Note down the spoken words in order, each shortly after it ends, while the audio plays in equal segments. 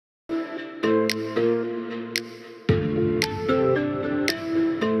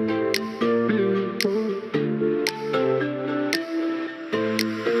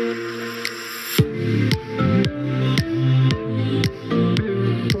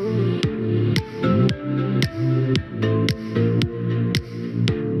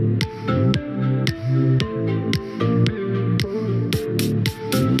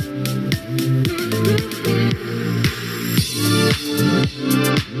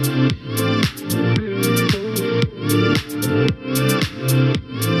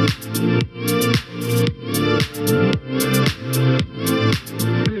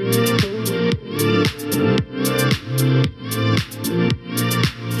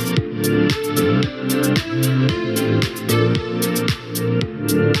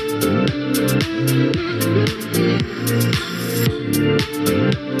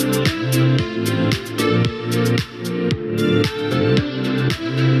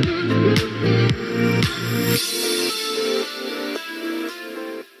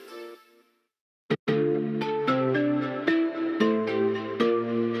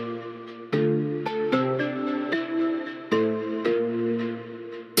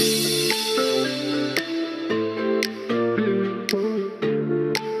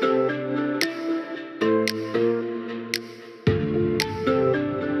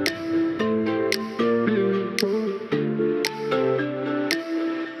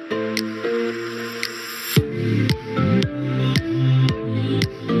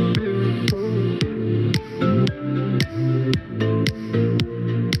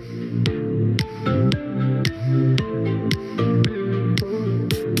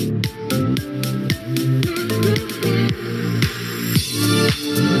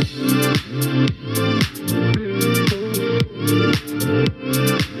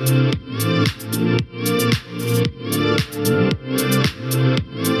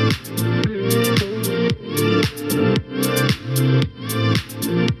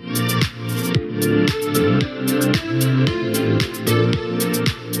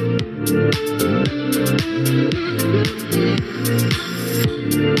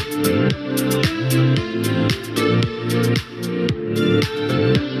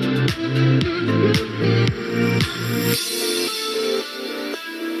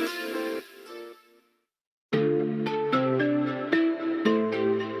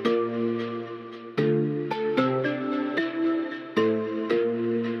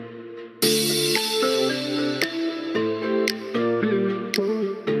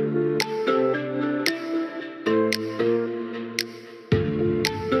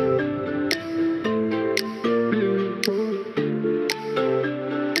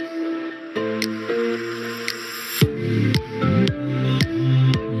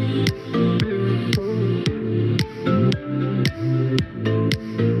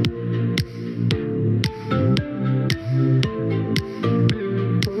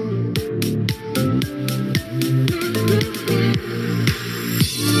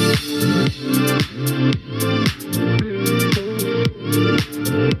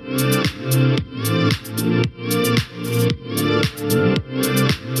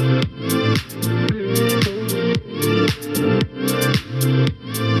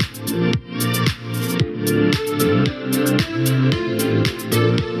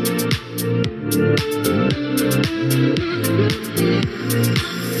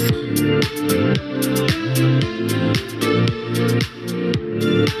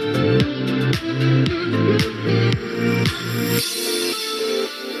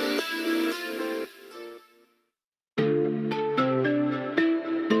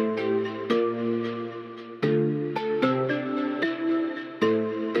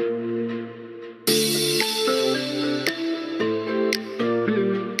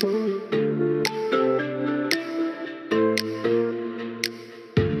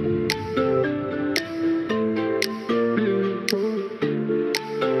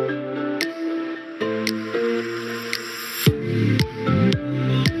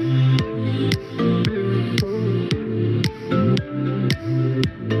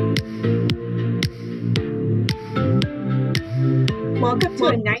Welcome to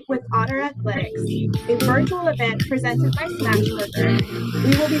A Night with Otter Athletics, a virtual event presented by Smashburger.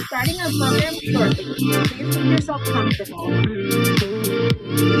 We will be starting our program shortly. Please make yourself comfortable.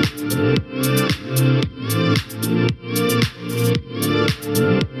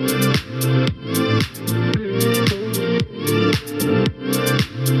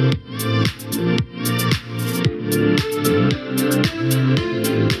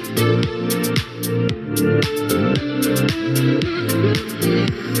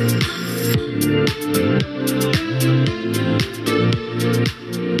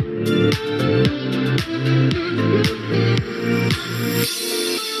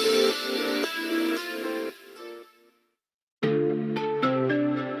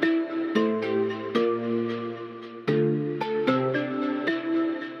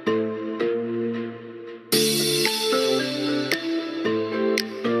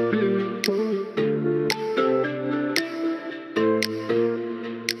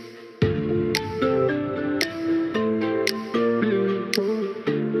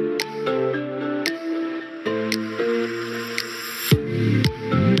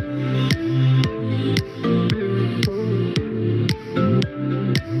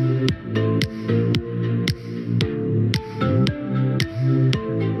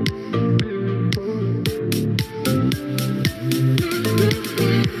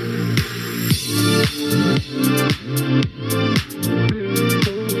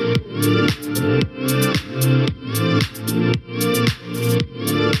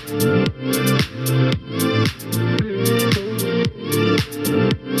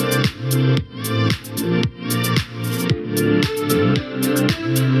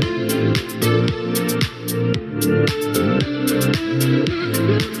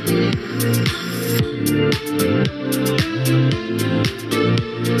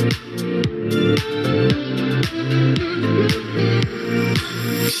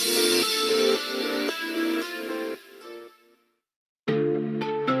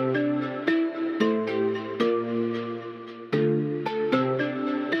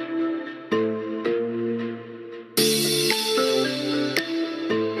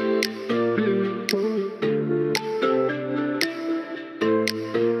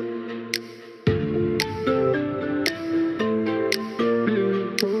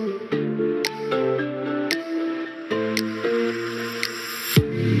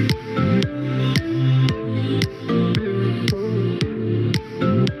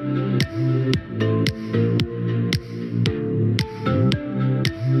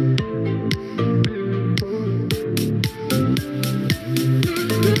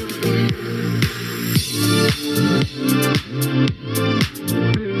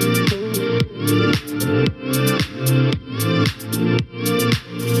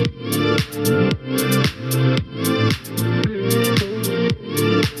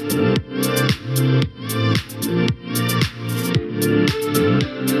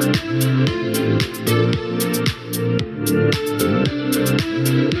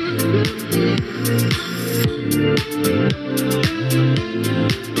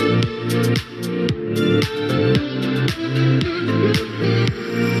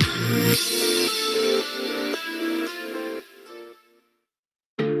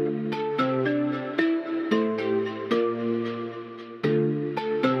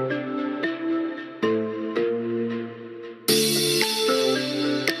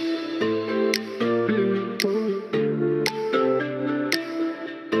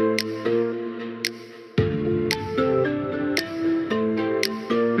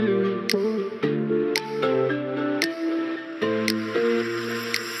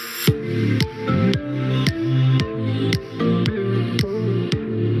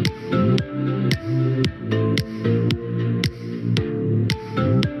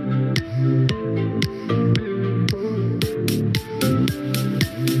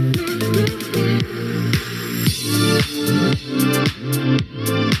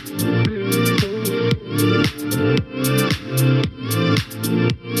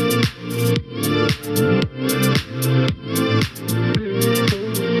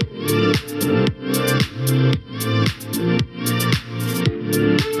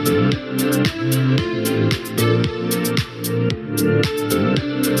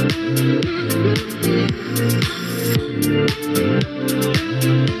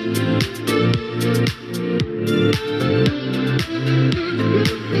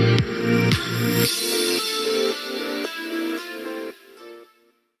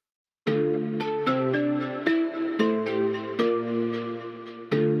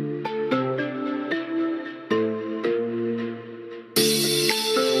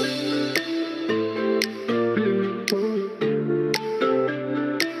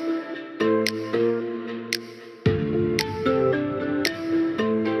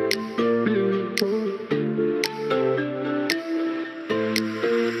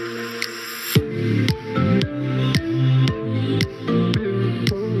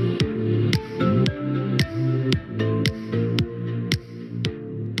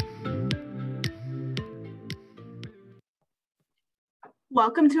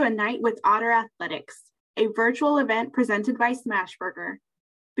 Welcome to A Night with Otter Athletics, a virtual event presented by Smashburger.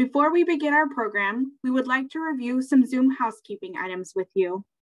 Before we begin our program, we would like to review some Zoom housekeeping items with you.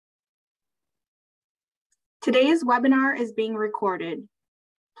 Today's webinar is being recorded.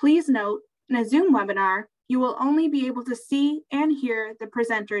 Please note, in a Zoom webinar, you will only be able to see and hear the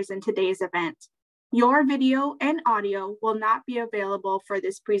presenters in today's event. Your video and audio will not be available for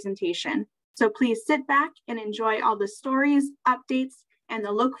this presentation, so please sit back and enjoy all the stories, updates, and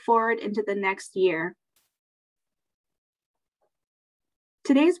the look forward into the next year.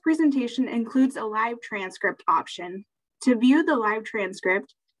 Today's presentation includes a live transcript option. To view the live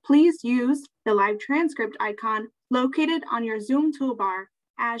transcript, please use the live transcript icon located on your Zoom toolbar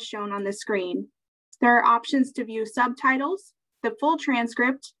as shown on the screen. There are options to view subtitles, the full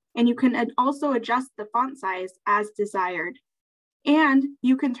transcript, and you can also adjust the font size as desired. And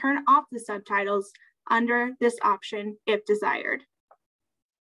you can turn off the subtitles under this option if desired.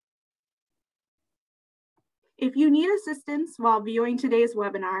 If you need assistance while viewing today's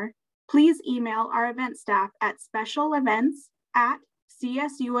webinar, please email our event staff at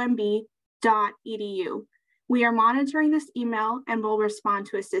specialevents@csumb.edu. We are monitoring this email and will respond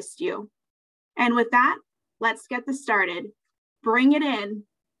to assist you. And with that, let's get this started. Bring it in.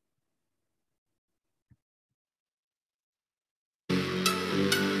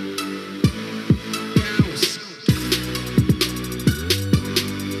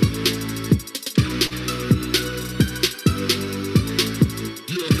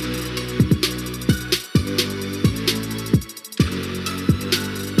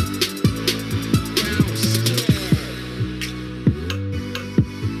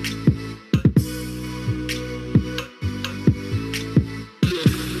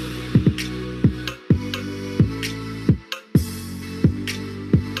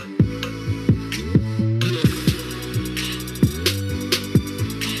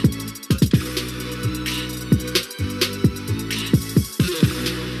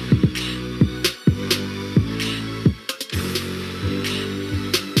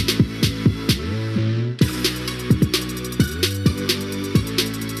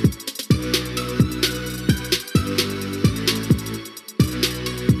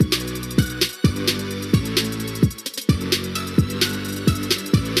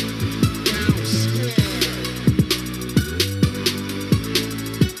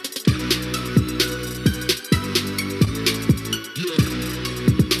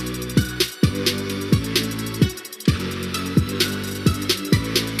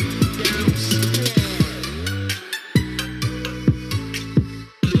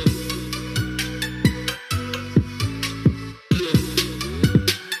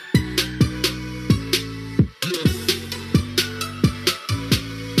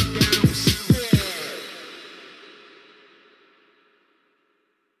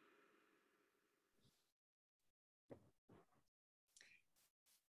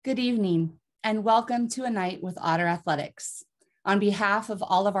 Good evening, and welcome to a night with Otter Athletics. On behalf of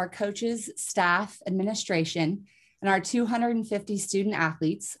all of our coaches, staff, administration, and our 250 student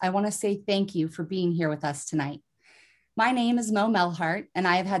athletes, I want to say thank you for being here with us tonight. My name is Mo Melhart, and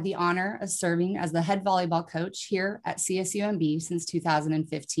I have had the honor of serving as the head volleyball coach here at CSUMB since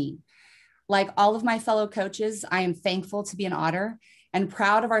 2015. Like all of my fellow coaches, I am thankful to be an Otter and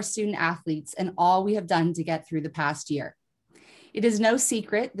proud of our student athletes and all we have done to get through the past year. It is no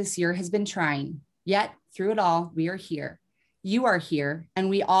secret this year has been trying, yet through it all, we are here. You are here, and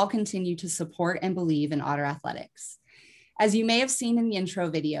we all continue to support and believe in Otter Athletics. As you may have seen in the intro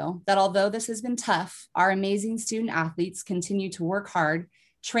video, that although this has been tough, our amazing student athletes continue to work hard,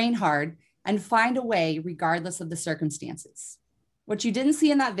 train hard, and find a way regardless of the circumstances. What you didn't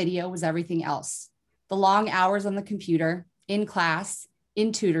see in that video was everything else. The long hours on the computer, in class,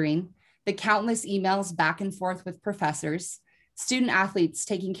 in tutoring, the countless emails back and forth with professors, student athletes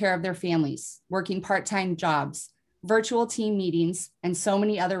taking care of their families, working part-time jobs, virtual team meetings, and so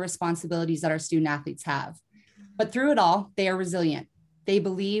many other responsibilities that our student athletes have. But through it all, they are resilient. They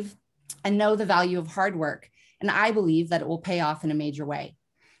believe and know the value of hard work, and I believe that it will pay off in a major way.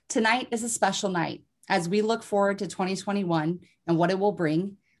 Tonight is a special night. As we look forward to 2021 and what it will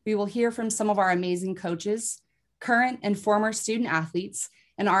bring, we will hear from some of our amazing coaches, current and former student athletes,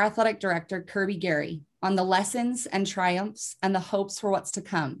 and our athletic director, Kirby Garry, on the lessons and triumphs and the hopes for what's to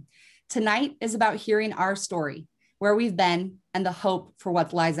come. Tonight is about hearing our story, where we've been, and the hope for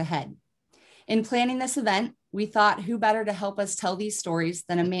what lies ahead. In planning this event, we thought who better to help us tell these stories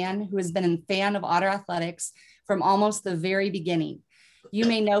than a man who has been a fan of Otter Athletics from almost the very beginning. You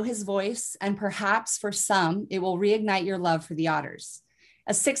may know his voice, and perhaps for some, it will reignite your love for the Otters.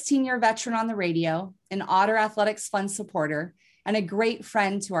 A 16-year veteran on the radio, an Otter Athletics Fund supporter, and a great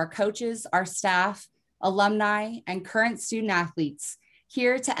friend to our coaches, our staff, alumni, and current student athletes,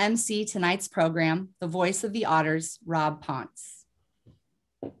 here to MC tonight's program, the voice of the Otters, Rob Ponce.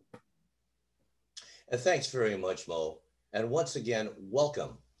 And thanks very much, Mo. And once again,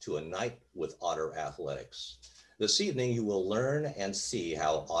 welcome to a night with Otter Athletics. This evening, you will learn and see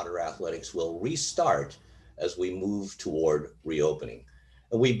how Otter Athletics will restart as we move toward reopening.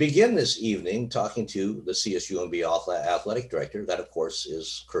 And we begin this evening talking to the CSUMB Athletic Director. That, of course,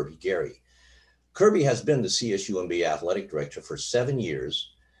 is Kirby Garry. Kirby has been the CSUMB Athletic Director for 7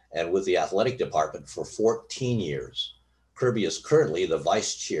 years and with the athletic department for 14 years. Kirby is currently the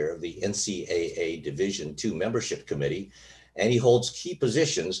vice chair of the NCAA Division II Membership Committee, and he holds key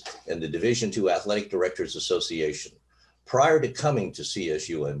positions in the Division II Athletic Directors Association. Prior to coming to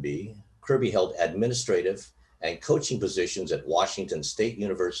CSUMB, Kirby held administrative and coaching positions at Washington State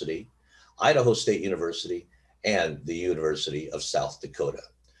University, Idaho State University, and the University of South Dakota.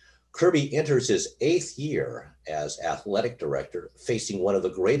 Kirby enters his 8th year as athletic director, facing one of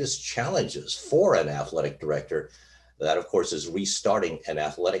the greatest challenges for an athletic director. That, of course, is restarting an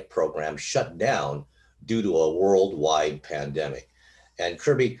athletic program shut down due to a worldwide pandemic. And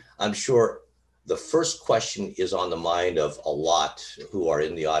Kirby, I'm sure the first question is on the mind of a lot who are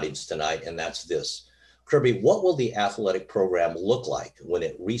in the audience tonight, and that's this. Kirby, what will the athletic program look like when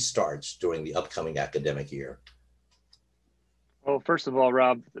it restarts during the upcoming academic year? Well, first of all,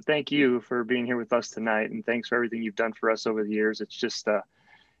 Rob, thank you for being here with us tonight, and thanks for everything you've done for us over the years. It's just,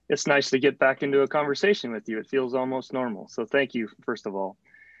 it's nice to get back into a conversation with you. It feels almost normal. So thank you, first of all.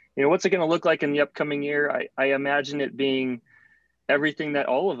 You know, what's it going to look like in the upcoming year? I imagine it being everything that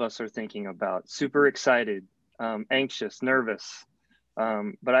all of us are thinking about. Super excited, anxious, nervous.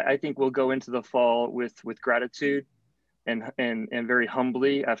 But I think we'll go into the fall with gratitude and very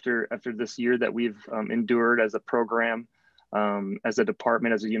humbly after this year that we've endured as a program, as a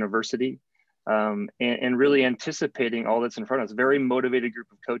department, as a university, and really anticipating all that's in front of us. Very motivated group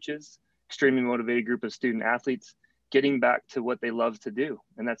of coaches, extremely motivated group of student athletes, getting back to what they love to do.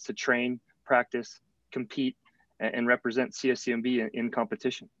 And that's to train, practice, compete, and represent CSUMB in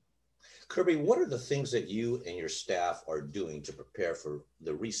competition. Kirby, what are the things that you and your staff are doing to prepare for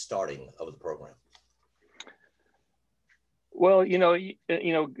the restarting of the program? Well, you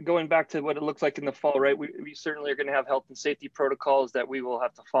know, going back to what it looks like in the fall, right? We certainly are going to have health and safety protocols that we will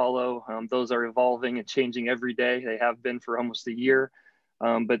have to follow. Those are evolving and changing every day. They have been for almost a year.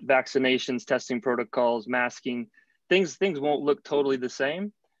 But vaccinations, testing protocols, masking, things won't look totally the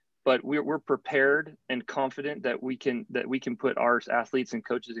same. But we're prepared and confident that we can put our athletes and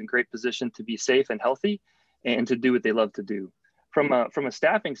coaches in great position to be safe and healthy, and to do what they love to do. From a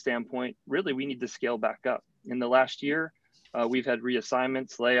staffing standpoint, really, we need to scale back up. In the last year, we've had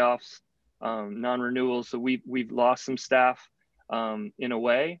reassignments, layoffs, non-renewals. So we've lost some staff in a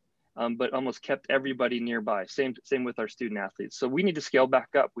way, but almost kept everybody nearby. Same with our student athletes. So we need to scale back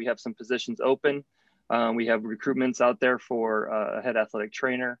up. We have some positions open. We have recruitments out there for a head athletic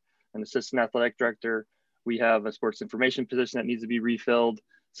trainer, an assistant athletic director. We have a sports information position that needs to be refilled.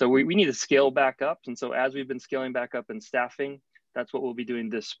 So we need to scale back up. And so as we've been scaling back up in staffing, that's what we'll be doing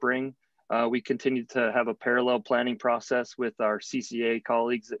this spring. We continue to have a parallel planning process with our CCA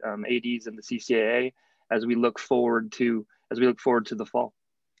colleagues, ADs and the CCAA, as we look forward to the fall.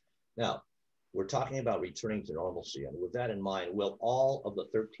 Now, we're talking about returning to normalcy. And with that in mind, will all of the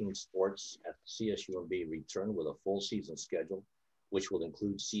 13 sports at CSUMB return with a full season schedule, which will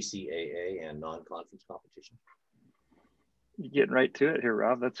include CCAA and non-conference competition? You're getting right to it here,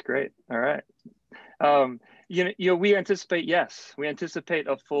 Rob. That's great. All right. We anticipate, yes, we anticipate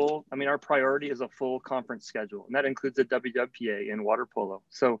a full, our priority is a full conference schedule, and that includes the WWPA and water polo.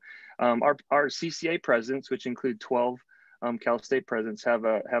 So our CCA presidents, which include 12 Cal State presidents, have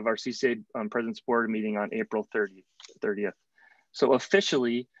our CCA President's Board meeting on April 30th. So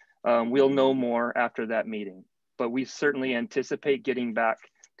officially, we'll know more after that meeting, but we certainly anticipate getting back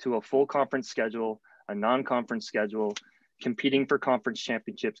to a full conference schedule, a non-conference schedule, competing for conference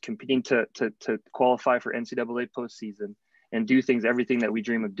championships, competing to qualify for NCAA postseason, and do everything that we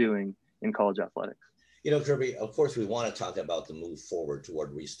dream of doing in college athletics. Kirby, of course, we want to talk about the move forward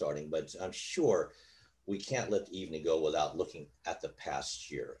toward restarting, but I'm sure we can't let the evening go without looking at the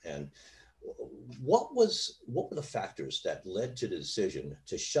past year. And what were the factors that led to the decision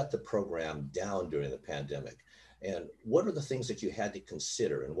to shut the program down during the pandemic? And what are the things that you had to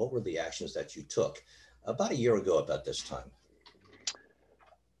consider, and what were the actions that you took about a year ago about this time?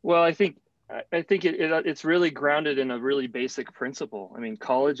 Well, I think it's really grounded in a really basic principle.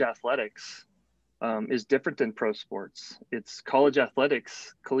 College athletics is different than pro sports. It's college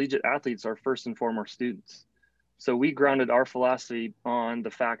athletics. Collegiate athletes are first and foremost students. So we grounded our philosophy on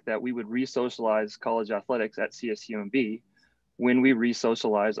the fact that we would re-socialize college athletics at CSUMB when we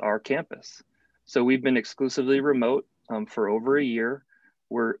re-socialize our campus. So we've been exclusively remote for over a year.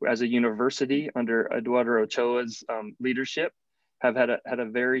 We're, as a university under Eduardo Ochoa's leadership, have had a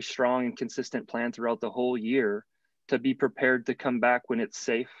very strong and consistent plan throughout the whole year to be prepared to come back when it's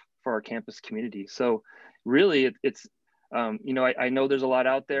safe for our campus community. So really I know there's a lot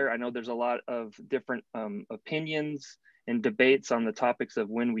out there. I know there's a lot of different opinions and debates on the topics of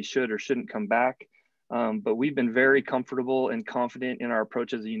when we should or shouldn't come back. But we've been very comfortable and confident in our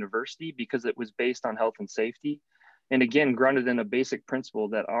approach as a university because it was based on health and safety. And again, grounded in a basic principle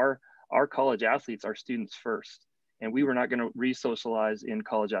that our college athletes are students first. And we were not going to re-socialize in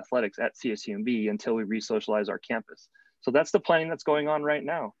college athletics at CSUMB until we re-socialize our campus. So that's the planning that's going on right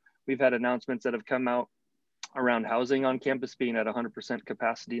now. We've had announcements that have come out around housing on campus being at 100%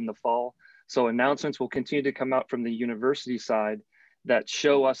 capacity in the fall. So announcements will continue to come out from the university side that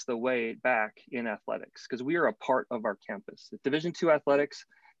show us the way back in athletics, because we are a part of our campus. Division II athletics,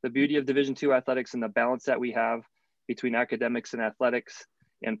 the beauty of Division II athletics and the balance that we have between academics and athletics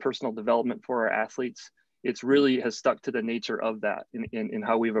and personal development for our athletes, it's really has stuck to the nature of that in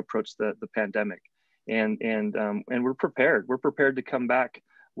how we've approached the pandemic. And we're prepared. We're prepared to come back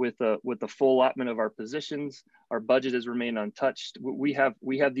with the full allotment of our positions. Our budget has remained untouched. We have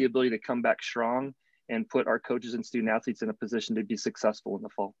the ability to come back strong and put our coaches and student athletes in a position to be successful in the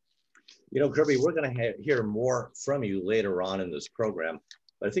fall. Kirby, we're going to hear more from you later on in this program,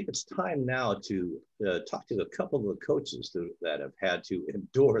 but I think it's time now to talk to a couple of the coaches that have had to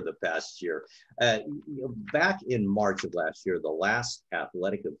endure the past year. Back in March of last year, the last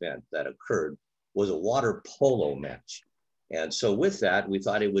athletic event that occurred was a water polo match. And so with that, we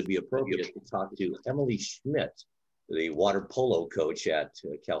thought it would be appropriate to talk to Emily Schmidt, the water polo coach at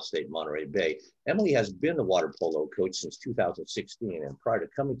Cal State Monterey Bay. Emily has been the water polo coach since 2016, and prior to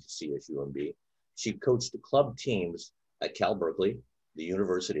coming to CSUMB, she coached the club teams at Cal Berkeley, the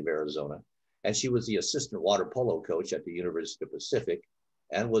University of Arizona, and she was the assistant water polo coach at the University of Pacific,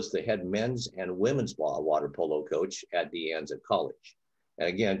 and was the head men's and women's water polo coach at De Anza College. And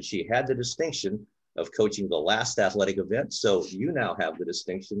again, she had the distinction of coaching the last athletic event. So you now have the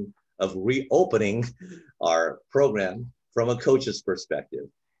distinction of reopening our program from a coach's perspective.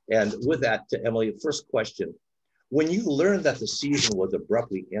 And with that, to Emily, first question, when you learned that the season was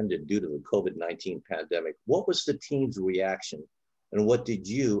abruptly ended due to the COVID-19 pandemic, what was the team's reaction? And what did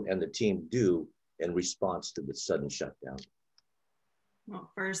you and the team do in response to the sudden shutdown?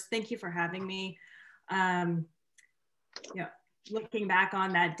 Well, first, thank you for having me. Looking back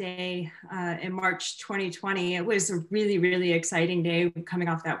on that day in March 2020, it was a really, really exciting day coming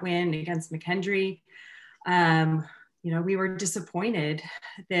off that win against McKendree. We were disappointed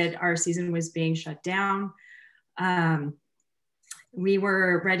that our season was being shut down. we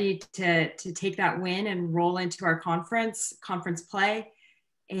were ready to take that win and roll into our conference play.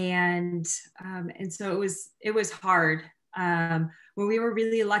 And so it was hard. When we were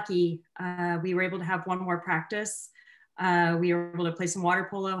really lucky, we were able to have one more practice. We were able to play some water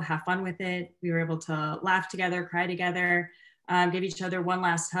polo, have fun with it. We were able to laugh together, cry together, give each other one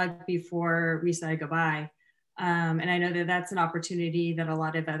last hug before we said goodbye. And I know that that's an opportunity that a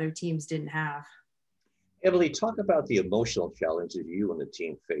lot of other teams didn't have. Emily, talk about the emotional challenges you and the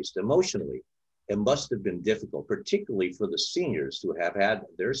team faced. Emotionally, it must have been difficult, particularly for the seniors who have had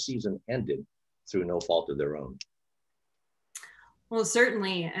their season ended through no fault of their own. Well,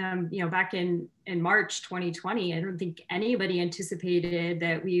 certainly, back in March 2020, I don't think anybody anticipated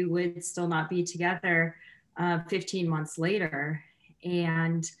that we would still not be together 15 months later.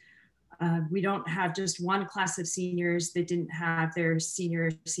 And we don't have just one class of seniors that didn't have their senior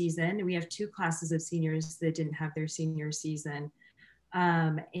season. We have two classes of seniors that didn't have their senior season.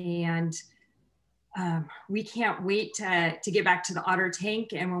 We can't wait to get back to the Otter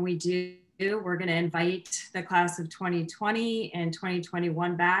Tank. And when we do, we're going to invite the class of 2020 and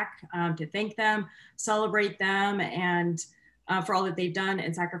 2021 back to thank them, celebrate them, and for all that they've done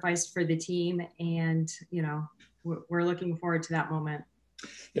and sacrificed for the team. And, we're looking forward to that moment.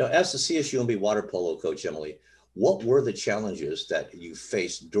 As the CSUMB water polo coach, Emily, what were the challenges that you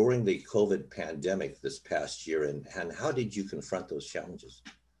faced during the COVID pandemic this past year, and how did you confront those challenges?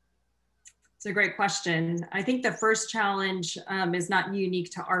 It's a great question. I think the first challenge is not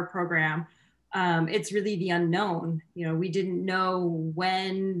unique to our program. It's really the unknown. We didn't know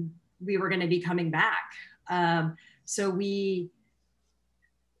when we were going to be coming back. So we,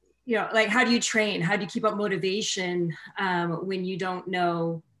 how do you train? How do you keep up motivation when you don't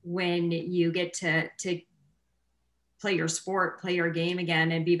know when you get to play your sport, play your game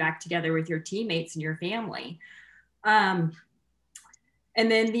again, and be back together with your teammates and your family? And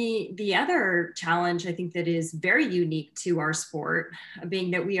then the other challenge, I think, that is very unique to our sport,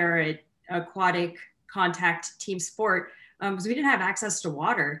 being that we are an aquatic contact team sport, because we didn't have access to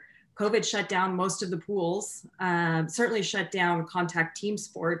water. COVID shut down most of the pools, certainly shut down contact team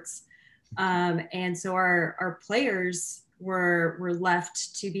sports. And so our players were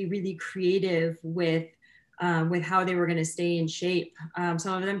left to be really creative with how they were going to stay in shape.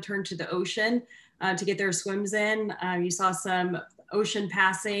 Some of them turned to the ocean to get their swims in. You saw some ocean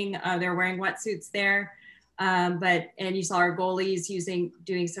passing, they're wearing wetsuits there. And you saw our goalies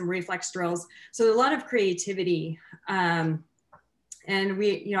doing some reflex drills. So a lot of creativity. And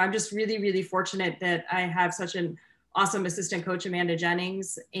I'm just really, really fortunate that I have such an awesome assistant coach, Amanda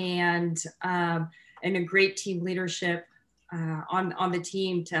Jennings, and a great team leadership on the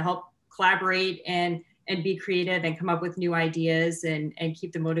team to help collaborate and be creative and come up with new ideas and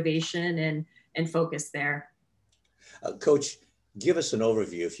keep the motivation and focus there. Coach, give us an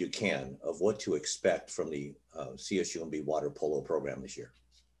overview, if you can, of what to expect from the CSUMB water polo program this year.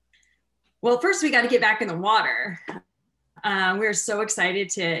 Well, first we got to get back in the water. We're so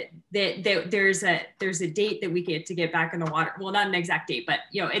excited that there's a date that we get to get back in the water. Well, not an exact date, but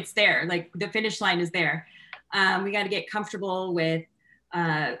it's there. Like, the finish line is there. We got to get comfortable with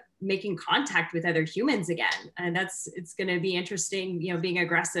making contact with other humans again, and it's going to be interesting. Being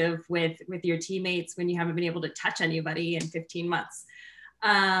aggressive with your teammates when you haven't been able to touch anybody in 15 months.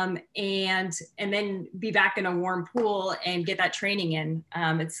 And then be back in a warm pool and get that training in.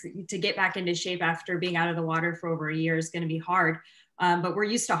 It's to get back into shape after being out of the water for over a year is going to be hard, but we're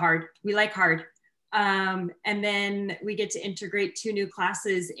used to hard. We like hard. And then we get to integrate 2 new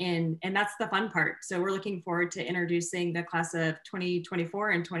classes in, and that's the fun part. So we're looking forward to introducing the class of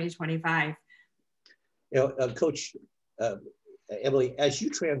 2024 and 2025. Coach Emily, as you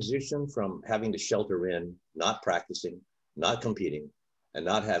transition from having to shelter in, not practicing, not competing, and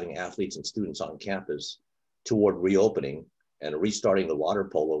not having athletes and students on campus toward reopening and restarting the water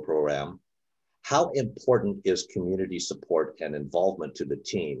polo program, how important is community support and involvement to the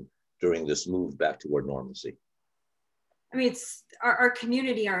team during this move back toward normalcy? I mean, it's our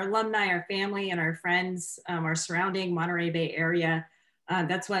community, our alumni, our family, and our friends, our surrounding Monterey Bay area.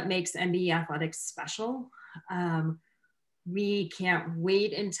 That's what makes MB Athletics special. We can't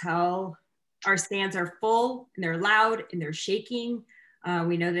wait until our stands are full and they're loud and they're shaking.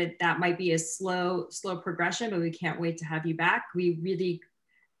 We know that might be a slow progression, but we can't wait to have you back. We really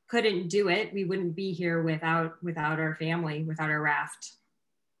couldn't do it. We wouldn't be here without our family, without our raft.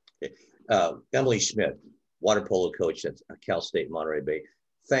 Emily Schmidt, water polo coach at Cal State Monterey Bay,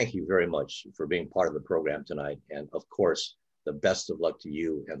 thank you very much for being part of the program tonight. And of course, the best of luck to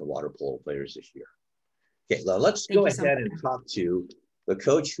you and the water polo players this year. Okay, let's go ahead and talk to the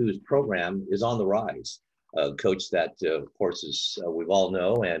coach whose program is on the rise. a coach that, of course, is we all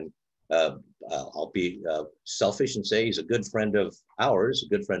know, and I'll be selfish and say he's a good friend of ours, a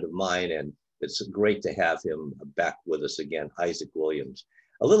good friend of mine, and it's great to have him back with us again, Isaac Williams.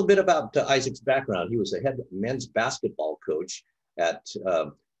 A little bit about Isaac's background. He was a head men's basketball coach at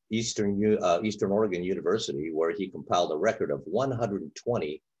Eastern Oregon University, where he compiled a record of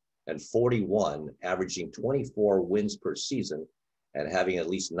 120 and 41, averaging 24 wins per season and having at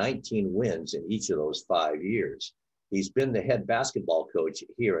least 19 wins in each of those 5 years. He's been the head basketball coach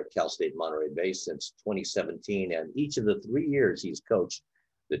here at Cal State Monterey Bay since 2017, and each of the 3 years he's coached,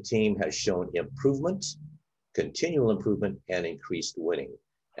 the team has shown improvement, continual improvement, and increased winning.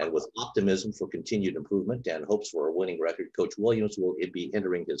 And with optimism for continued improvement and hopes for a winning record, Coach Williams will be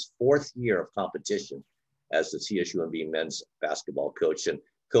entering his 4th year of competition as the CSUMB men's basketball coach. And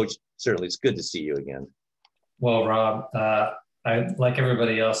Coach, certainly it's good to see you again. Well, Rob, like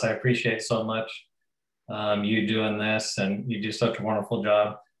everybody else, I appreciate so much you doing this, and you do such a wonderful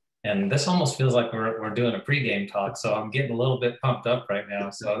job. And this almost feels like we're doing a pregame talk, so I'm getting a little bit pumped up right now.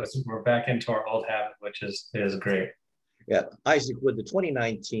 So we're back into our old habit, which is great. Yeah, Isaac, with the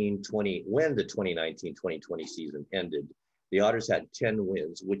 2019-20 season ended, the Otters had 10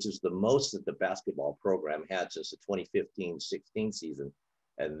 wins, which is the most that the basketball program had since the 2015-16 season.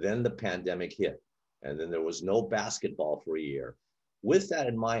 And then the pandemic hit, and then there was no basketball for a year. With that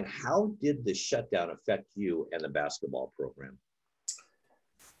in mind, how did the shutdown affect you and the basketball program?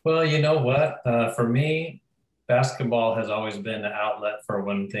 Well, you know what? For me, basketball has always been an outlet for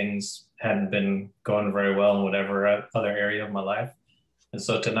when things hadn't been going very well in whatever other area of my life. And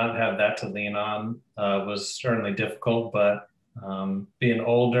so to not have that to lean on was certainly difficult, but being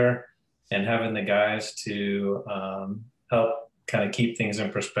older and having the guys to help kind of keep things in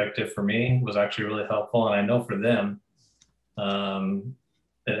perspective for me was actually really helpful. And I know for them,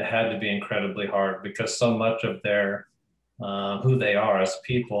 it had to be incredibly hard because so much of their who they are as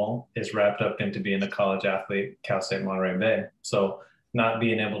people is wrapped up into being a college athlete at Cal State Monterey Bay. So not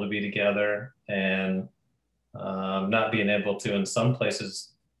being able to be together and not being able to, in some places,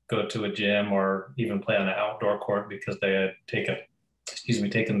 go to a gym or even play on an outdoor court because they had taken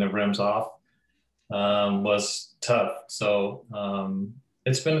the rims off was tough. So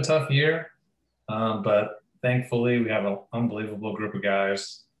it's been a tough year, but thankfully we have an unbelievable group of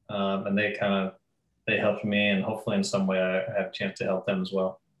guys, and they helped me, and hopefully in some way I have a chance to help them as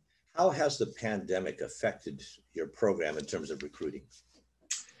well. How has the pandemic affected your program in terms of recruiting?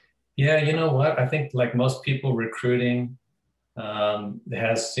 Yeah, you know what? I think like most people, recruiting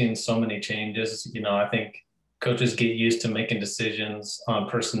has seen so many changes. You know, I think coaches get used to making decisions on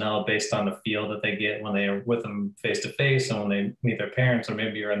personnel based on the feel that they get when they are with them face to face and when they meet their parents, or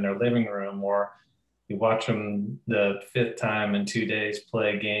maybe you're in their living room, or you watch them the 5th time in 2 days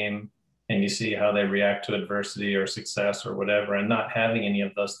play a game and you see how they react to adversity or success or whatever, and not having any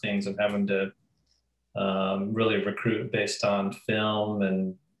of those things and having to really recruit based on film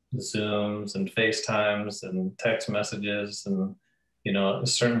and Zooms and FaceTimes and text messages. And, you know,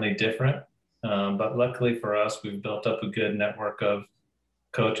 it's certainly different. But luckily for us, we've built up a good network of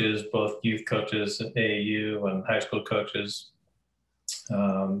coaches, both youth coaches at AAU and high school coaches,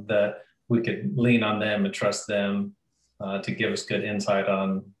 that we could lean on them and trust them to give us good insight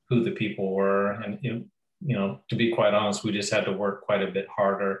on who the people were. And, you know, to be quite honest, we just had to work quite a bit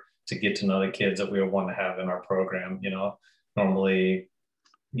harder to get to know the kids that we want to have in our program. You know, normally,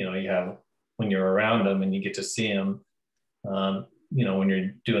 you know, you have, when you're around them and you get to see them, you know, when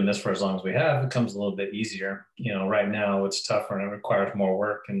you're doing this for as long as we have, it comes a little bit easier. You know, right now it's tougher and it requires more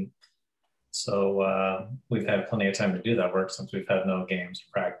work. And so we've had plenty of time to do that work since we've had no games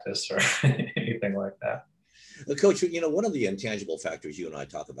practice or anything like that. Coach, you know, one of the intangible factors you and I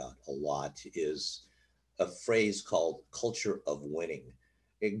talk about a lot is a phrase called culture of winning.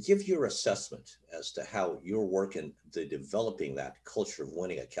 And give your assessment as to how your work in the developing that culture of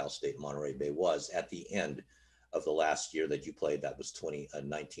winning at Cal State Monterey Bay was at the end of the last year that you played, that was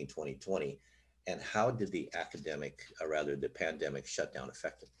 2019-2020, and how did the pandemic shutdown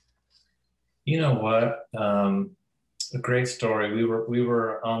affect it? You know what? A great story. We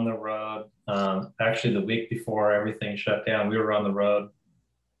were on the road. Actually, the week before everything shut down, we were on the road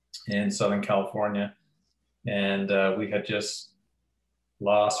in Southern California, and we had just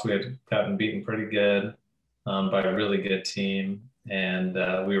lost. We had gotten beaten pretty good by a really good team, and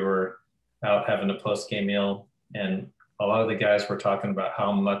we were out having a post-game meal, and a lot of the guys were talking about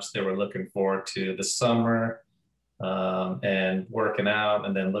how much they were looking forward to the summer and working out,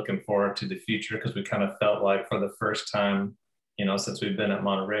 and then looking forward to the future, because we kind of felt like for the first time, you know, since we've been at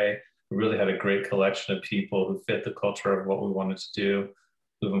Monterey, we really had a great collection of people who fit the culture of what we wanted to do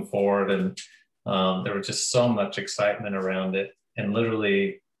moving forward. And There was just so much excitement around it. And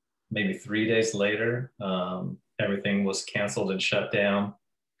literally maybe 3 days later, everything was canceled and shut down.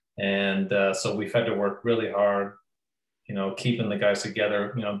 And so we've had to work really hard, keeping the guys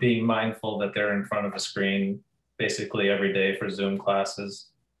together, being mindful that they're in front of a screen basically every day for Zoom classes,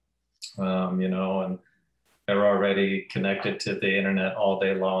 and they're already connected to the internet all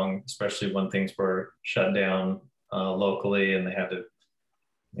day long, especially when things were shut down locally and they had to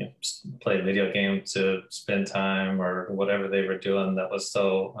play a video game to spend time or whatever they were doing that was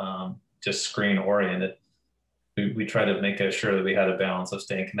so just screen oriented. We try to make sure that we had a balance of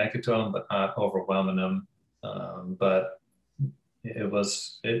staying connected to them, but not overwhelming them. But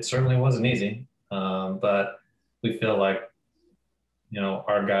it certainly wasn't easy. But we feel like,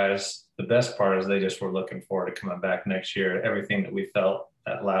 our guys, the best part is they just were looking forward to coming back next year. Everything that we felt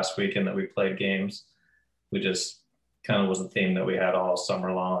that last weekend that we played games, we just kind of was a theme that we had all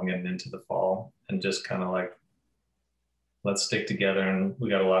summer long and into the fall, and just kind of like, let's stick together, and we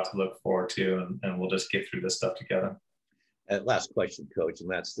got a lot to look forward to, and we'll just get through this stuff together. Last question, Coach, and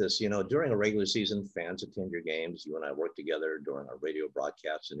that's this. During a regular season, fans attend your games. You and I work together during our radio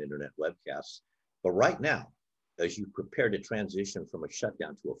broadcasts and internet webcasts. But right now, as you prepare to transition from a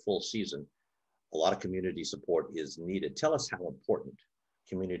shutdown to a full season, a lot of community support is needed. Tell us how important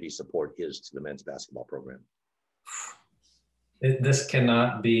community support is to the men's basketball program. This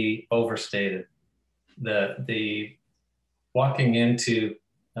cannot be overstated. The walking into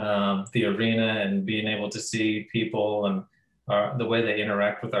the arena and being able to see people and the way they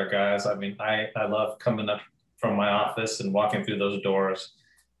interact with our guys. I mean, I love coming up from my office and walking through those doors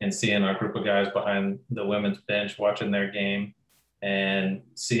and seeing our group of guys behind the women's bench watching their game, and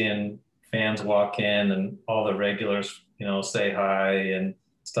seeing fans walk in and all the regulars, say hi and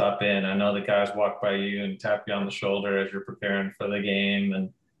stop in. I know the guys walk by you and tap you on the shoulder as you're preparing for the game.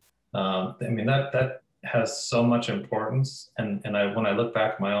 And I mean, that has so much importance. And when I look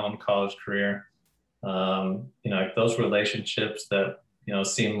back at my own college career, those relationships that,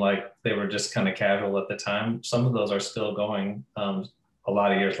 seem like they were just kind of casual at the time, some of those are still going. A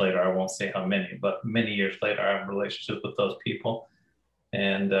lot of years later, I won't say how many, but many years later, I have relationships with those people.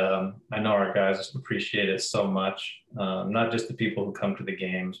 And I know our guys appreciate it so much, not just the people who come to the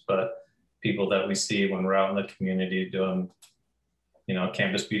games, but people that we see when we're out in the community doing,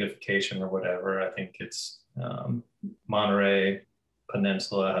 campus beautification or whatever. I think it's Monterey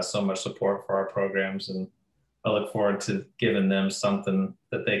Peninsula has so much support for our programs, and I look forward to giving them something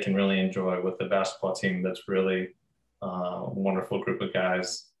that they can really enjoy with the basketball team that's really a wonderful group of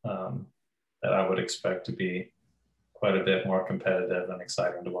guys that I would expect to be quite a bit more competitive and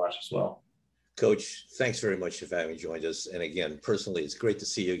exciting to watch as well. Coach, thanks very much for having joined us. And again, personally, it's great to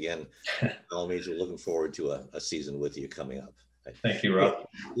see you again. By all means, we're looking forward to a season with you coming up. Thank you, Rob.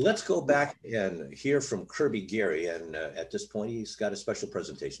 Let's go back and hear from Kirby Garry. And at this point, he's got a special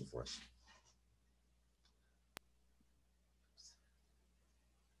presentation for us.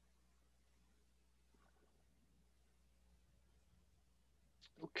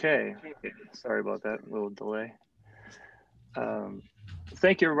 Okay, sorry about that little delay.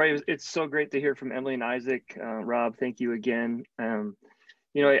 Thank you, everybody. It's so great to hear from Emily and Isaac. Rob, thank you again.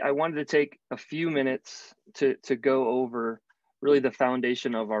 I wanted to take a few minutes to go over really the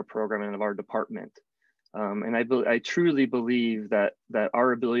foundation of our program and of our department. And I truly believe that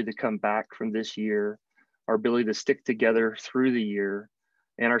our ability to come back from this year, our ability to stick together through the year,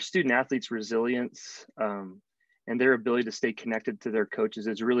 and our student athletes' resilience and their ability to stay connected to their coaches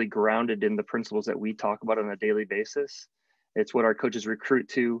is really grounded in the principles that we talk about on a daily basis. It's what our coaches recruit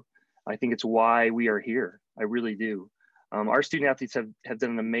to. I think it's why we are here. I really do. Our student athletes have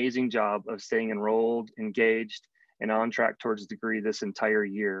done an amazing job of staying enrolled, engaged, and on track towards a degree this entire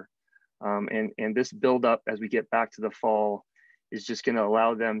year. And this build up as we get back to the fall is just going to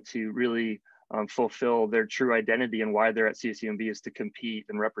allow them to really fulfill their true identity, and why they're at CSUMB is to compete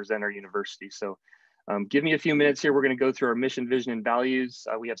and represent our university. So give me a few minutes here. We're going to go through our mission, vision, and values.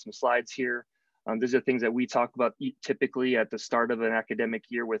 We have some slides here. These are things that we talk about typically at the start of an academic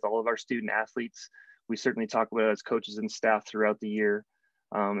year with all of our student athletes. We certainly talk about it as coaches and staff throughout the year.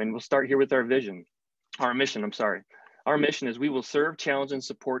 And we'll start here with our mission. Our mission is we will serve, challenge, and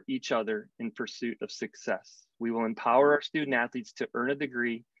support each other in pursuit of success. We will empower our student athletes to earn a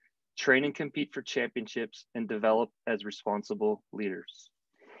degree, train and compete for championships, and develop as responsible leaders.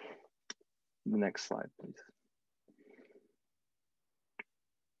 The next slide, please.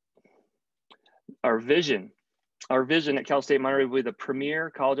 Our vision at Cal State Monterey will be the premier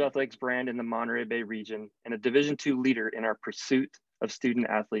college athletics brand in the Monterey Bay region and a Division II leader in our pursuit of student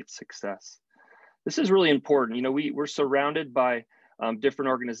athlete success. This is really important. We're surrounded by different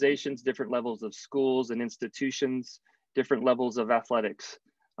organizations, different levels of schools and institutions, different levels of athletics.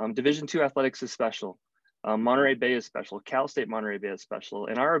 Division II athletics is special. Monterey Bay is special. Cal State Monterey Bay is special.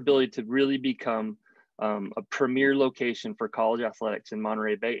 And our ability to really become a premier location for college athletics in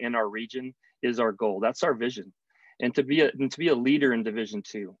Monterey Bay in our region is our goal. That's our vision. And to be a leader in Division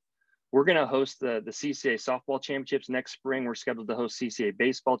II. We're going to host the CCA softball championships next spring. We're scheduled to host CCA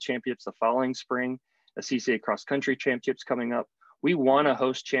baseball championships the following spring, the CCA cross country championships coming up. We want to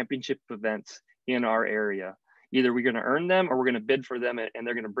host championship events in our area. Either we're going to earn them or we're going to bid for them, and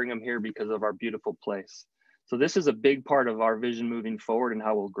they're going to bring them here because of our beautiful place. So this is a big part of our vision moving forward and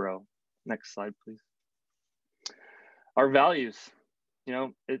how we'll grow. Next slide, please. Our values, you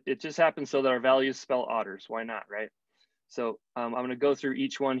know, it just happens so that our values spell otters. Why not, right? So I'm going to go through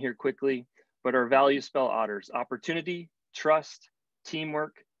each one here quickly, but our values spell otters: opportunity, trust,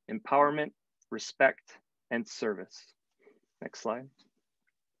 teamwork, empowerment, respect, and service. Next slide.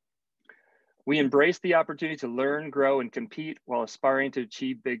 We embrace the opportunity to learn, grow, and compete while aspiring to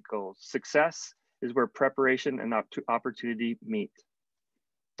achieve big goals. Success is where preparation and opportunity meet.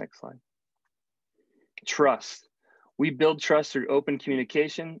 Next slide. Trust. We build trust through open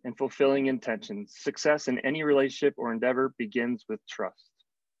communication and fulfilling intentions. Success in any relationship or endeavor begins with trust.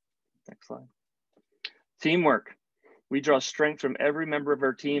 Next slide. Teamwork. We draw strength from every member of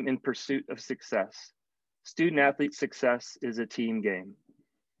our team in pursuit of success. Student athlete success is a team game.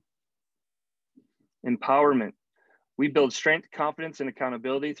 Empowerment. We build strength, confidence, and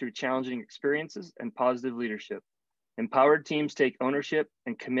accountability through challenging experiences and positive leadership. Empowered teams take ownership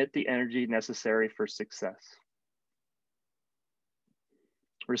and commit the energy necessary for success.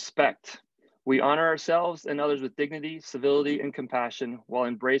 Respect. We honor ourselves and others with dignity, civility, and compassion while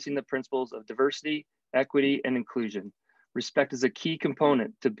embracing the principles of diversity, equity, and inclusion. Respect is a key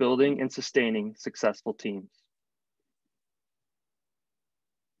component to building and sustaining successful teams.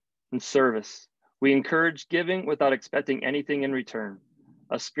 And service. We encourage giving without expecting anything in return.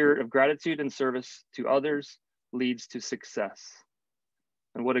 A spirit of gratitude and service to others leads to success.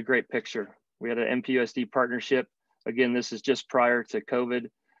 And what a great picture. We had an MPUSD partnership. Again, this is just prior to COVID.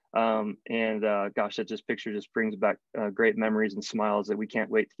 Gosh, that picture just brings back great memories and smiles that we can't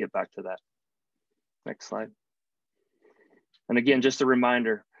wait to get back to that. Next slide. And again, just a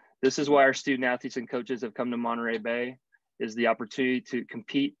reminder, this is why our student athletes and coaches have come to Monterey Bay, is the opportunity to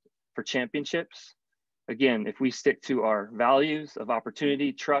compete for championships. Again, if we stick to our values of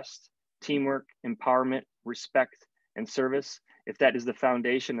opportunity, trust, teamwork, empowerment, respect, and service, if that is the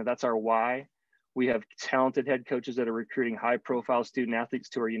foundation, and that's our why, we have talented head coaches that are recruiting high-profile student athletes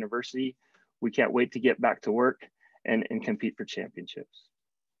to our university. We can't wait to get back to work and compete for championships.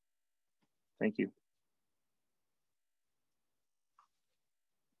 Thank you.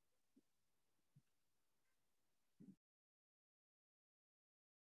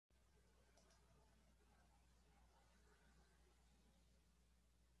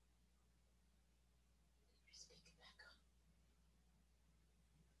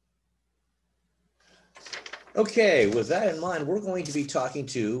 Okay, with that in mind, we're going to be talking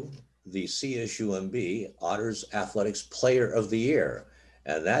to the CSUMB Otters Athletics Player of the Year,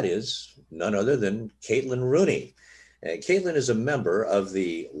 and that is none other than Caitlin Rooney. And Caitlin is a member of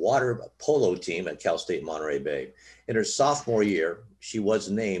the water polo team at Cal State Monterey Bay. In her sophomore year, she was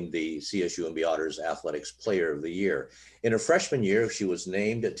named the CSUMB Otters Athletics Player of the Year. In her freshman year, she was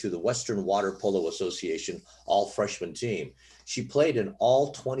named to the Western Water Polo Association All-Freshman Team. She played in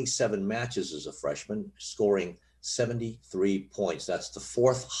all 27 matches as a freshman, scoring 73 points. That's the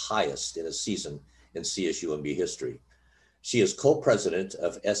fourth highest in a season in CSUMB history. She is co-president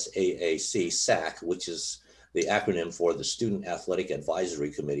of SAAC SAC, which is the acronym for the Student Athletic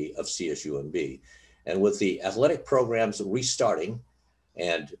Advisory Committee of CSUMB. And with the athletic programs restarting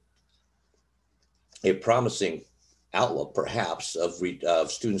and a promising outlook, perhaps, of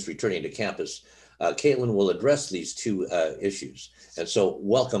students returning to campus, Caitlin will address these two issues. And so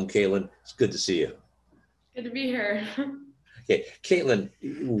welcome, Caitlin. It's good to see you. Good to be here. Okay, Caitlin,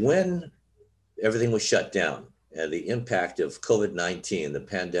 when everything was shut down and the impact of COVID-19, the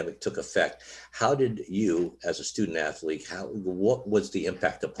pandemic took effect, how did you, as a student athlete, what was the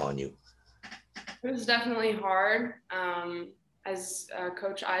impact upon you? It was definitely hard. As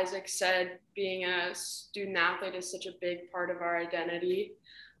Coach Isaac said, being a student athlete is such a big part of our identity.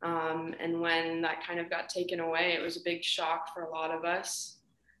 And when that kind of got taken away, it was a big shock for a lot of us.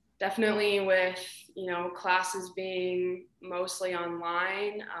 Definitely with, classes being mostly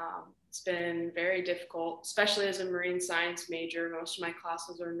online, it's been very difficult, especially as a marine science major. Most of my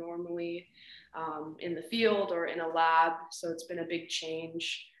classes are normally in the field or in a lab, so it's been a big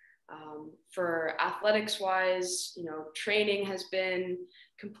change. For athletics wise, training has been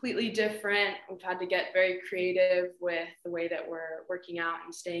completely different. We've had to get very creative with the way that we're working out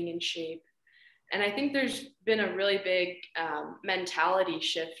and staying in shape. And I think there's been a really big mentality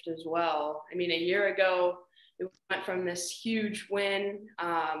shift as well. I mean, a year ago, we went from this huge win,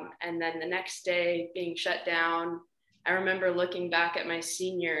 and then the next day being shut down. I remember looking back at my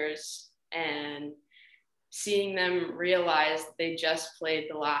seniors and seeing them realize they just played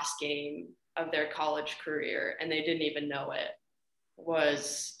the last game of their college career and they didn't even know it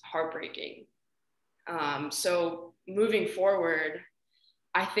was heartbreaking. So moving forward,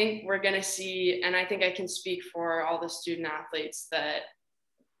 I think we're going to see, and I think I can speak for all the student athletes, that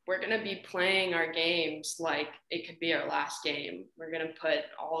we're going to be playing our games like it could be our last game. We're going to put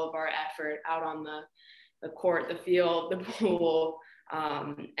all of our effort out on the court, the field, the pool,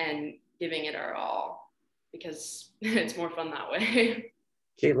 and giving it our all, because it's more fun that way.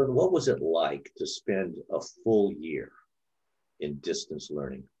 Caitlin, what was it like to spend a full year in distance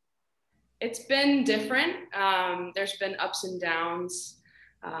learning? It's been different. There's been ups and downs.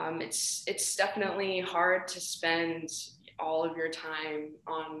 It's definitely hard to spend all of your time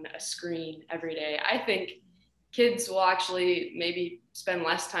on a screen every day. I think kids will actually maybe spend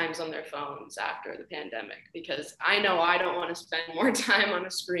less times on their phones after the pandemic, because I know I don't want to spend more time on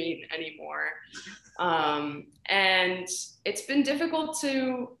a screen anymore. And it's been difficult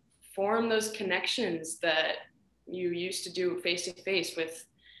to form those connections that you used to do face to face with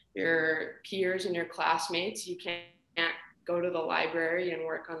your peers and your classmates. You can't go to the library and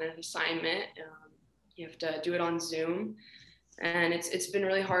work on an assignment. You have to do it on Zoom. And it's been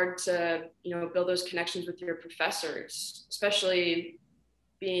really hard to, build those connections with your professors, especially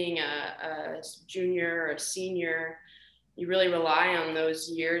being a junior or a senior. You really rely on those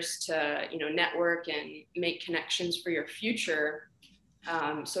years to, network and make connections for your future.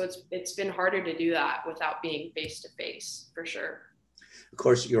 So it's been harder to do that without being face to face, for sure. Of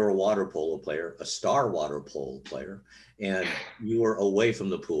course, you're a water polo player, a star water polo player, and you were away from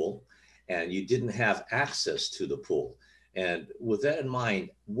the pool and you didn't have access to the pool. And with that in mind,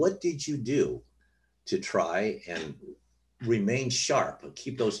 what did you do to try and remain sharp,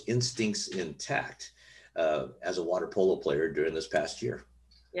 keep those instincts intact as a water polo player during this past year?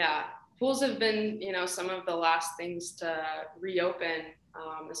 Yeah, pools have been, some of the last things to reopen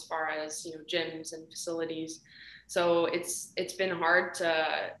as far as, gyms and facilities. So it's been hard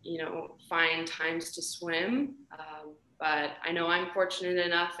to, find times to swim. But I know I'm fortunate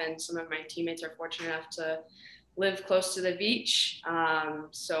enough, and some of my teammates are fortunate enough to live close to the beach.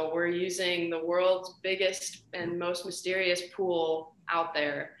 So we're using the world's biggest and most mysterious pool out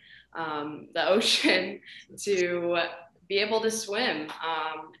there, the ocean, to be able to swim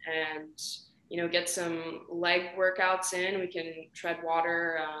and, get some leg workouts in. We can tread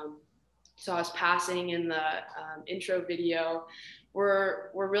water. So I was passing in the intro video.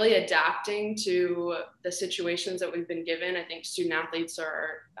 We're really adapting to the situations that we've been given. I think student athletes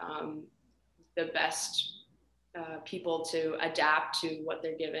are the best people to adapt to what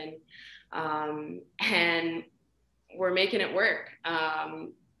they're given. And we're making it work.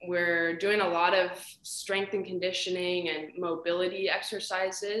 We're doing a lot of strength and conditioning and mobility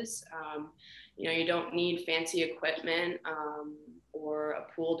exercises. You don't need fancy equipment or a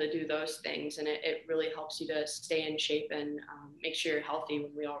pool to do those things. And it really helps you to stay in shape and make sure you're healthy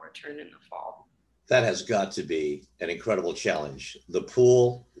when we all return in the fall. That has got to be an incredible challenge. The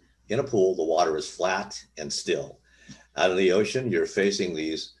pool, in a pool, the water is flat and still. Out of the ocean, you're facing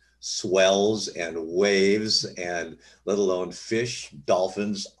these swells and waves, and let alone fish,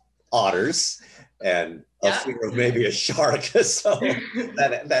 dolphins, otters, and a fear of maybe a shark. So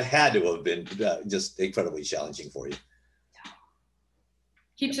that had to have been just incredibly challenging for you.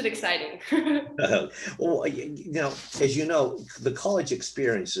 Keeps it exciting. Well, as you know, the college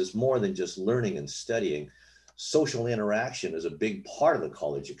experience is more than just learning and studying. Social interaction is a big part of the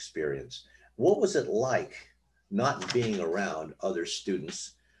college experience. What was it like not being around other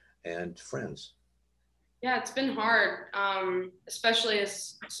students and friends? Yeah, it's been hard, especially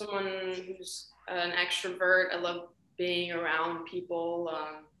as someone who's an extrovert. I love being around people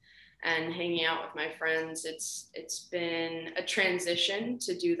and hanging out with my friends. It's been a transition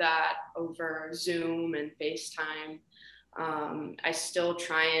to do that over Zoom and FaceTime. I still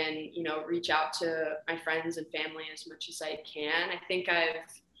try and, reach out to my friends and family as much as I can. I think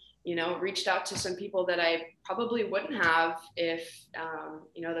I've, reached out to some people that I probably wouldn't have if,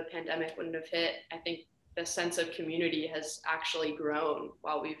 the pandemic wouldn't have hit. I think the sense of community has actually grown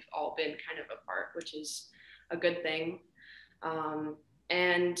while we've all been kind of apart, which is a good thing.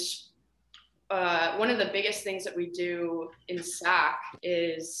 And one of the biggest things that we do in SAC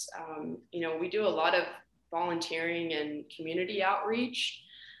is, we do a lot of volunteering and community outreach.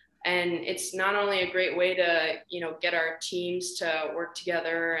 And it's not only a great way to, get our teams to work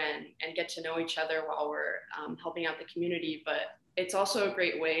together and get to know each other while we're helping out the community, but it's also a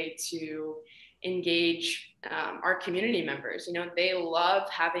great way to engage our community members. They love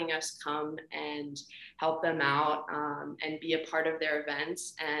having us come and help them out and be a part of their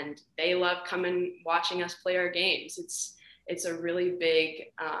events. And they love coming watching us play our games. It's a really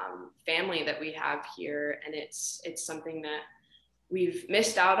big family that we have here. And it's something that we've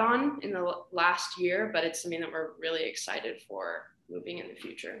missed out on in the last year, but it's something that we're really excited for moving in the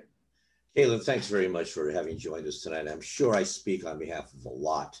future. Caleb, thanks very much for having joined us tonight. I'm sure I speak on behalf of a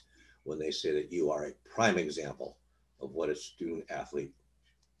lot when they say that you are a prime example of what a student athlete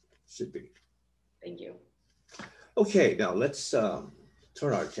should be. Thank you. Okay, now let's turn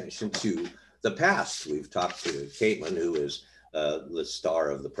our attention to the past. We've talked to Caitlin, who is the star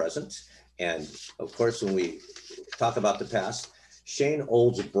of the present. And of course, when we talk about the past, Shane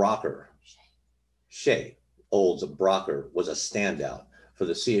Olds-Brocker was a standout for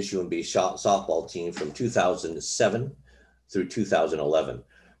the CSUMB softball team from 2007 through 2011.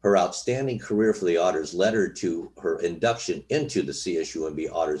 Her outstanding career for the Otters led her to her induction into the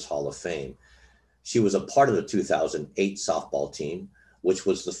CSUMB Otters Hall of Fame. She was a part of the 2008 softball team, which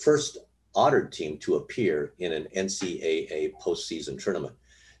was the first Otter team to appear in an NCAA postseason tournament.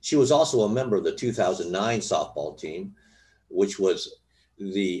 She was also a member of the 2009 softball team, which was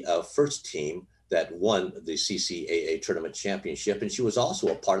the first team that won the CCAA tournament championship. And she was also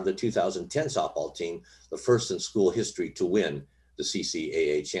a part of the 2010 softball team, the first in school history to win the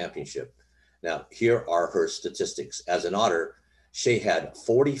CCAA championship. Now, here are her statistics. As an Otter, Shay had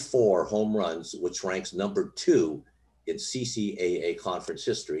 44 home runs, which ranks number 2 in CCAA conference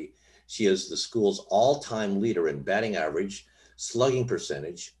history. She is the school's all-time leader in batting average, slugging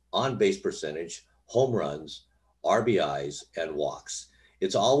percentage, on-base percentage, home runs, RBIs, and walks.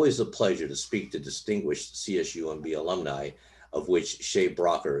 It's always a pleasure to speak to distinguished CSUMB alumni, of which Shay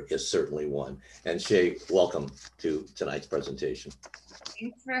Brocker is certainly one. And Shay, welcome to tonight's presentation.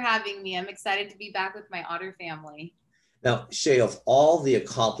 Thanks for having me. I'm excited to be back with my Otter family. Now, Shay, of all the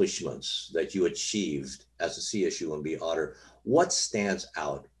accomplishments that you achieved as a CSUMB Otter, what stands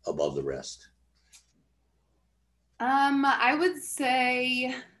out above the rest? I would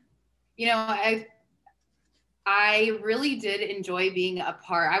say, I really did enjoy being a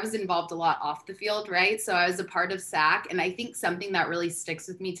part. I was involved a lot off the field, right? So I was a part of SAC. And I think something that really sticks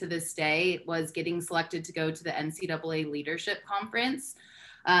with me to this day was getting selected to go to the NCAA Leadership Conference.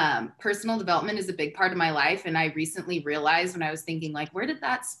 Personal development is a big part of my life. And I recently realized when I was thinking, like, where did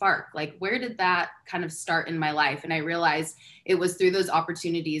that spark? Like, where did that kind of start in my life? And I realized it was through those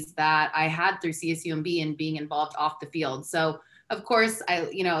opportunities that I had through CSUMB and being involved off the field. So of course,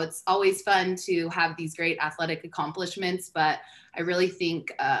 it's always fun to have these great athletic accomplishments, but I really think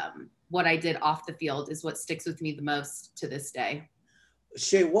what I did off the field is what sticks with me the most to this day.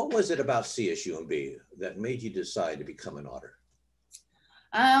 Shay, what was it about CSUMB that made you decide to become an Otter?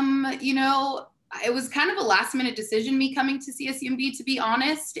 It was kind of a last minute decision, me coming to CSUMB, to be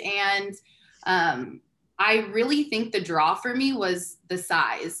honest. And I really think the draw for me was the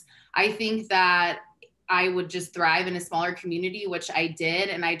size. I think that I would just thrive in a smaller community, which I did.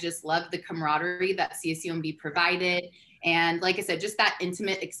 And I just loved the camaraderie that CSUMB provided. And like I said, just that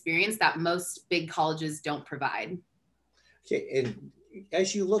intimate experience that most big colleges don't provide. Okay, and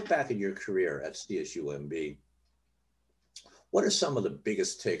as you look back at your career at CSUMB, what are some of the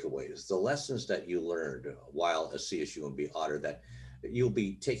biggest takeaways, the lessons that you learned while a CSUMB Otter that you'll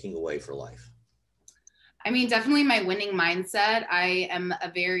be taking away for life? I mean, definitely my winning mindset. I am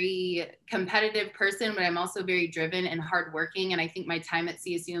a very competitive person, but I'm also very driven and hardworking. And I think my time at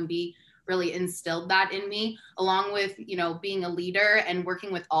CSUMB really instilled that in me, along with, being a leader and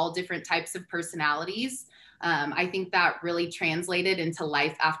working with all different types of personalities. I think that really translated into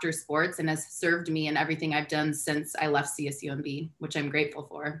life after sports and has served me in everything I've done since I left CSUMB, which I'm grateful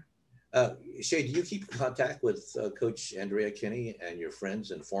for. Shay, do you keep in contact with Coach Andrea Kinney and your friends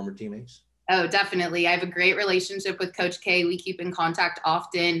and former teammates? Oh, definitely. I have a great relationship with Coach K. We keep in contact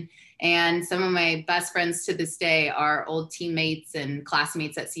often. And some of my best friends to this day are old teammates and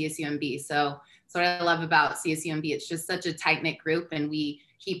classmates at CSUMB. So that's what I love about CSUMB. It's just such a tight-knit group and we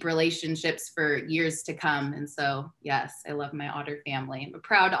keep relationships for years to come. And so, yes, I love my Otter family. I'm a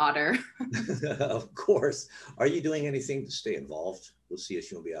proud Otter. Of course. Are you doing anything to stay involved with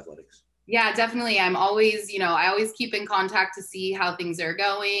CSUMB athletics? Yeah, definitely. I'm always, I always keep in contact to see how things are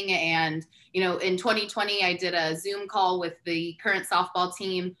going. And, in 2020, I did a Zoom call with the current softball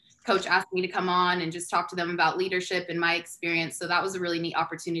team coach asked me to come on and just talk to them about leadership and my experience. So that was a really neat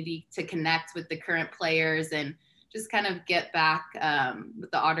opportunity to connect with the current players and just kind of get back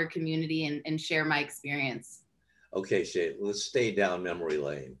with the Otter community and share my experience. Okay, Shay, let's stay down memory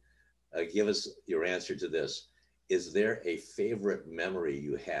lane. Give us your answer to this. Is there a favorite memory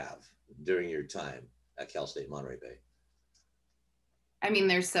you have during your time at Cal State Monterey Bay? I mean,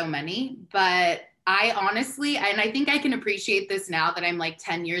 there's so many, but I honestly, and I think I can appreciate this now that I'm like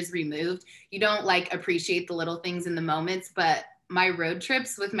 10 years removed. You don't like appreciate the little things in the moments, but my road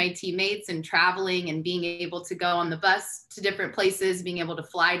trips with my teammates and traveling and being able to go on the bus to different places, being able to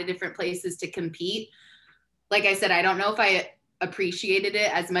fly to different places to compete. Like I said, I don't know if I appreciated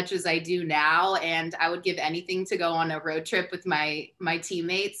it as much as I do now. And I would give anything to go on a road trip with my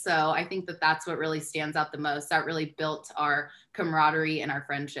teammates. So I think that that's what really stands out the most. That really built our camaraderie and our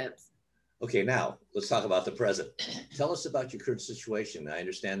friendships. Okay, now let's talk about the present. Tell us about your current situation. I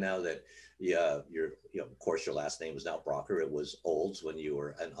understand now that of course, your last name is now Brocker. It was Olds when you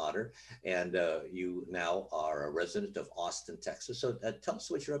were an Otter, and you now are a resident of Austin, Texas. So tell us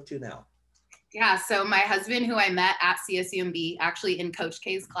what you're up to now. Yeah, so my husband, who I met at CSUMB, actually in Coach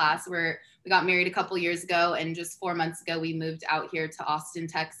K's class, where we got married a couple years ago, and just 4 months ago, we moved out here to Austin,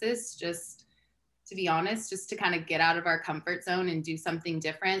 Texas, just to be honest, just to kind of get out of our comfort zone and do something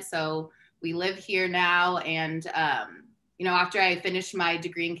different. So we live here now, and after I finished my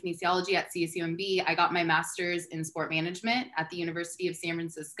degree in kinesiology at CSUMB, I got my master's in sport management at the University of San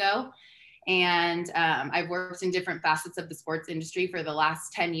Francisco. And I've worked in different facets of the sports industry for the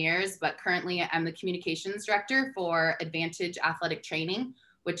last 10 years, but currently I'm the communications director for Advantage Athletic Training,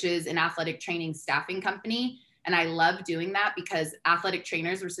 which is an athletic training staffing company. And I love doing that because athletic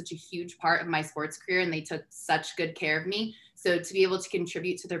trainers were such a huge part of my sports career and they took such good care of me. So to be able to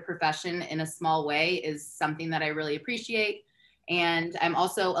contribute to their profession in a small way is something that I really appreciate. And I'm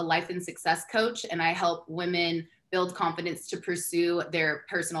also a life and success coach, and I help women build confidence to pursue their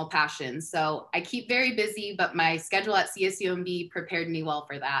personal passions. So I keep very busy, but my schedule at CSUMB prepared me well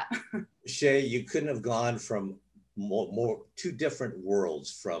for that. Shay, you couldn't have gone from more two different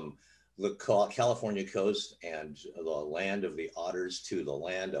worlds, from the California coast and the land of the Otters to the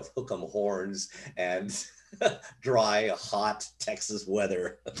land of hook'em horns and dry, hot Texas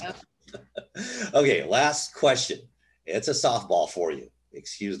weather. Yep. Okay, last question. It's a softball for you.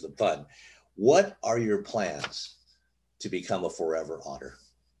 Excuse the pun. What are your plans to become a forever Otter?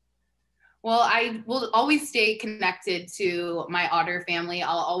 Well, I will always stay connected to my Otter family.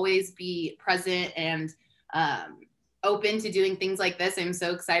 I'll always be present and open to doing things like this. I'm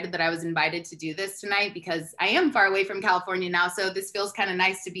so excited that I was invited to do this tonight because I am far away from California now. So this feels kind of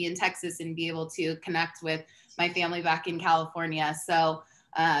nice to be in Texas and be able to connect with my family back in California. So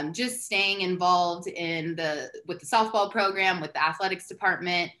just staying involved with the softball program, with the athletics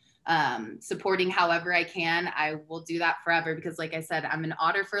department, supporting however I can. I will do that forever because, like I said, I'm an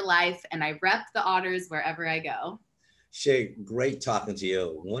Otter for life and I rep the Otters wherever I go. Shay, great talking to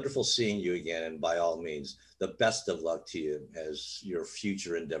you. Wonderful seeing you again. And by all means, the best of luck to you as your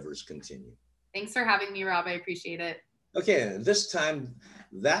future endeavors continue. Thanks for having me, Rob. I appreciate it. Okay, this time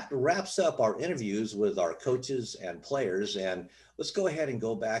that wraps up our interviews with our coaches and players. And let's go ahead and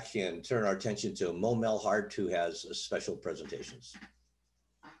go back and turn our attention to Mo Melhart, who has special presentations.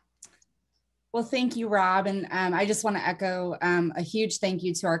 Well, thank you, Rob. And I just want to echo a huge thank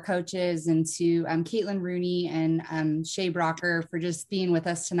you to our coaches and to Caitlin Rooney and Shay Brocker for just being with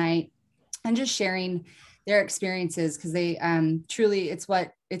us tonight and just sharing their experiences, because they truly, it's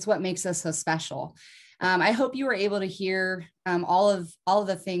what makes us so special. I hope you were able to hear all of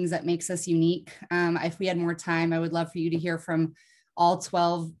the things that makes us unique. If we had more time, I would love for you to hear from all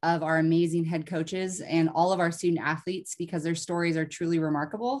 12 of our amazing head coaches and all of our student athletes, because their stories are truly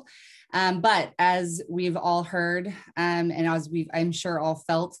remarkable. But as we've all heard, and as I'm sure all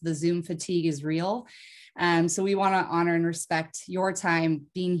felt, the Zoom fatigue is real. So we want to honor and respect your time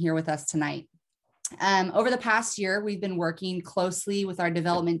being here with us tonight. Over the past year, we've been working closely with our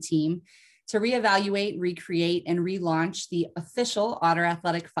development team to reevaluate, recreate, and relaunch the official Otter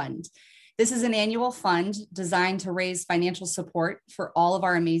Athletic Fund. This is an annual fund designed to raise financial support for all of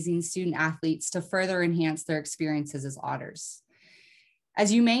our amazing student athletes to further enhance their experiences as Otters.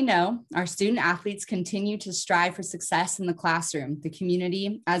 As you may know, our student athletes continue to strive for success in the classroom, the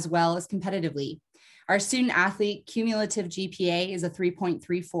community, as well as competitively. Our student athlete cumulative GPA is a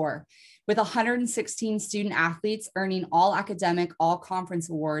 3.34, with 116 student athletes earning all academic, all conference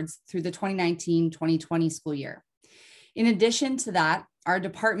awards through the 2019-2020 school year. In addition to that, our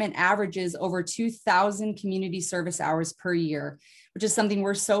department averages over 2,000 community service hours per year, which is something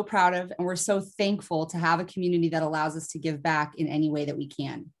we're so proud of, and we're so thankful to have a community that allows us to give back in any way that we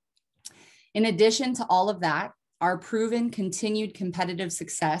can. In addition to all of that, our proven continued competitive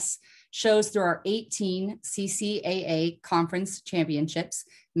success shows through our 18 CCAA conference championships,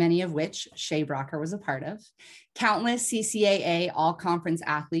 many of which Shay Brocker was a part of, countless CCAA all-conference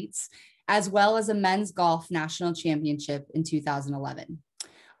athletes, as well as a men's golf national championship in 2011.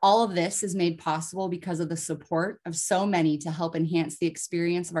 All of this is made possible because of the support of so many to help enhance the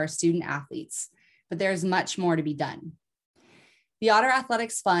experience of our student athletes, but there is much more to be done. The Otter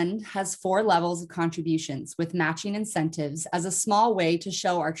Athletics Fund has 4 levels of contributions with matching incentives as a small way to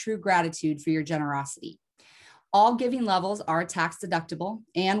show our true gratitude for your generosity. All giving levels are tax deductible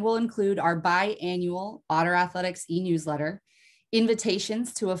and will include our biannual Otter Athletics e-newsletter,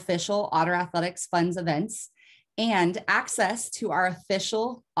 invitations to official Otter Athletics Funds events, and access to our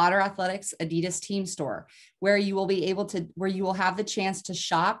official Otter Athletics Adidas team store, where you will have the chance to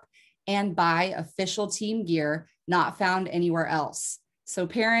shop and buy official team gear not found anywhere else. So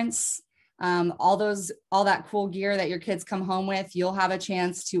parents, all that cool gear that your kids come home with, you'll have a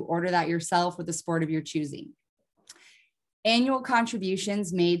chance to order that yourself with the sport of your choosing. Annual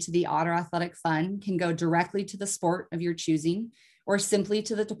contributions made to the Otter Athletic Fund can go directly to the sport of your choosing or simply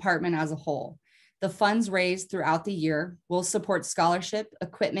to the department as a whole. The funds raised throughout the year will support scholarship,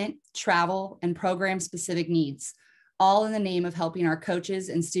 equipment, travel, and program-specific needs, all in the name of helping our coaches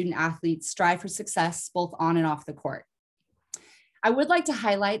and student athletes strive for success both on and off the court. I would like to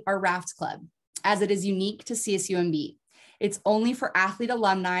highlight our Raft Club, as it is unique to CSUMB. It's only for athlete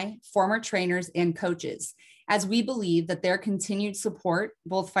alumni, former trainers, and coaches, as we believe that their continued support,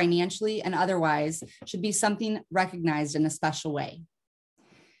 both financially and otherwise, should be something recognized in a special way.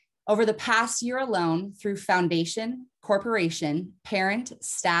 Over the past year alone, through foundation, corporation, parent,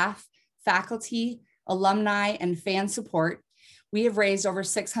 staff, faculty, alumni, and fan support, we have raised over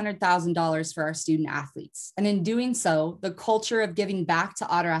 $600,000 for our student athletes. And in doing so, the culture of giving back to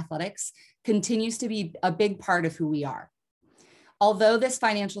Otter Athletics continues to be a big part of who we are. Although this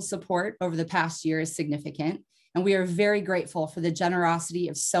financial support over the past year is significant, and we are very grateful for the generosity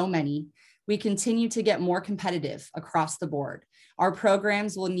of so many, we continue to get more competitive across the board. Our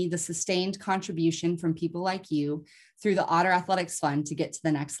programs will need the sustained contribution from people like you through the Otter Athletics Fund to get to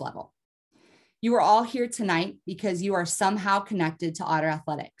the next level. You are all here tonight because you are somehow connected to Otter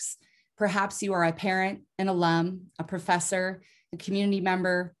Athletics. Perhaps you are a parent, an alum, a professor, a community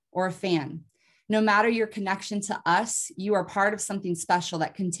member, or a fan. No matter your connection to us, you are part of something special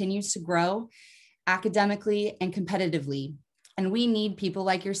that continues to grow academically and competitively. And we need people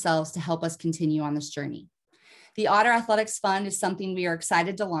like yourselves to help us continue on this journey. The Otter Athletics Fund is something we are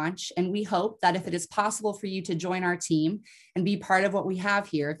excited to launch, and we hope that if it is possible for you to join our team and be part of what we have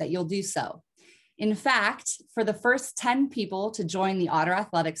here, that you'll do so. In fact, for the first 10 people to join the Otter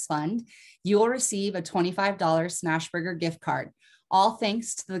Athletics Fund, you will receive a $25 Smashburger gift card, all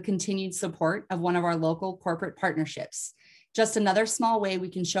thanks to the continued support of one of our local corporate partnerships. Just another small way we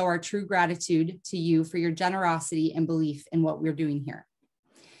can show our true gratitude to you for your generosity and belief in what we're doing here.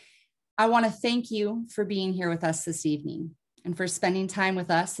 I want to thank you for being here with us this evening and for spending time with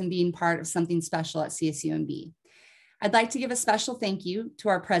us and being part of something special at CSUMB. I'd like to give a special thank you to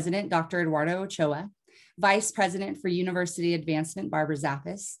our president, Dr. Eduardo Ochoa, Vice President for University Advancement, Barbara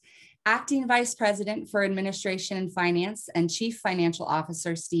Zappis, Acting Vice President for Administration and Finance and Chief Financial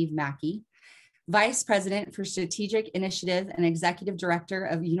Officer, Steve Mackey, Vice President for Strategic Initiative and Executive Director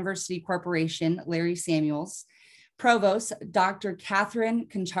of University Corporation, Larry Samuels, Provost, Dr. Catherine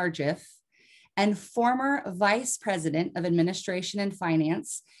Koncharjif, and former Vice President of Administration and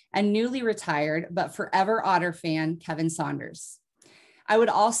Finance and newly retired but forever Otter fan, Kevin Saunders. I would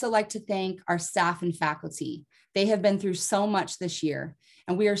also like to thank our staff and faculty. They have been through so much this year,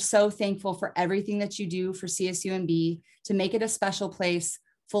 and we are so thankful for everything that you do for CSUMB to make it a special place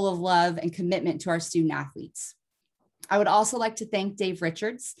full of love and commitment to our student athletes. I would also like to thank Dave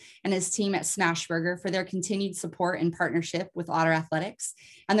Richards and his team at Smashburger for their continued support and partnership with Otter Athletics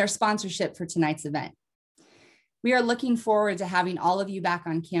and their sponsorship for tonight's event. We are looking forward to having all of you back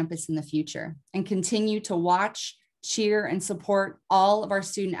on campus in the future and continue to watch, cheer, and support all of our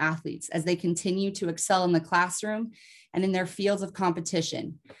student athletes as they continue to excel in the classroom and in their fields of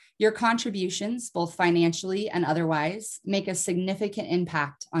competition. Your contributions, both financially and otherwise, make a significant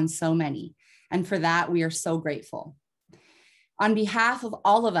impact on so many. And for that, we are so grateful. On behalf of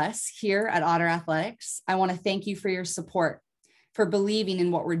all of us here at Otter Athletics, I want to thank you for your support, for believing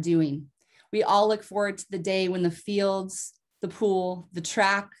in what we're doing. We all look forward to the day when the fields, the pool, the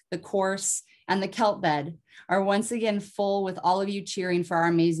track, the course, and the kelp bed are once again full with all of you cheering for our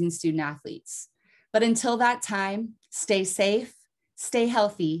amazing student athletes. But until that time, stay safe, stay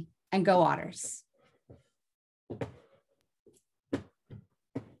healthy, and go Otters.